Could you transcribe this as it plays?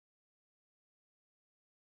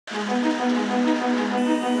There's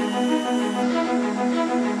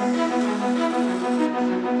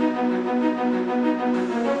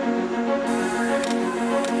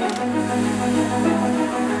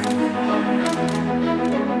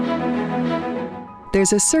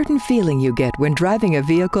a certain feeling you get when driving a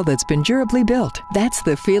vehicle that's been durably built. That's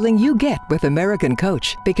the feeling you get with American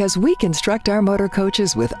Coach, because we construct our motor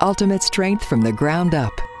coaches with ultimate strength from the ground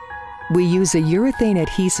up. We use a urethane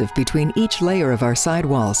adhesive between each layer of our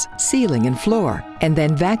sidewalls, ceiling, and floor, and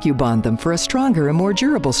then vacuum bond them for a stronger and more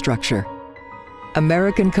durable structure.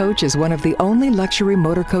 American Coach is one of the only luxury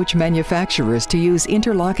motor coach manufacturers to use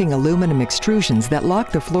interlocking aluminum extrusions that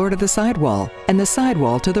lock the floor to the sidewall and the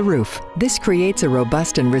sidewall to the roof. This creates a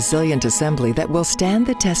robust and resilient assembly that will stand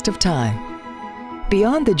the test of time.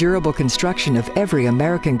 Beyond the durable construction of every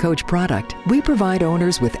American Coach product, we provide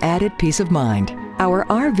owners with added peace of mind. Our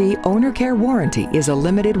RV OWNERCARE warranty is a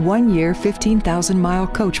limited 1-year 15,000-mile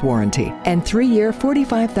coach warranty and 3-year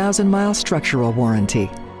 45,000-mile structural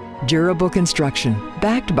warranty. Durable construction,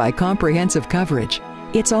 backed by comprehensive coverage.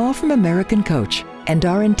 It's all from American Coach and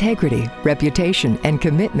our integrity, reputation, and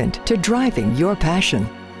commitment to driving your passion.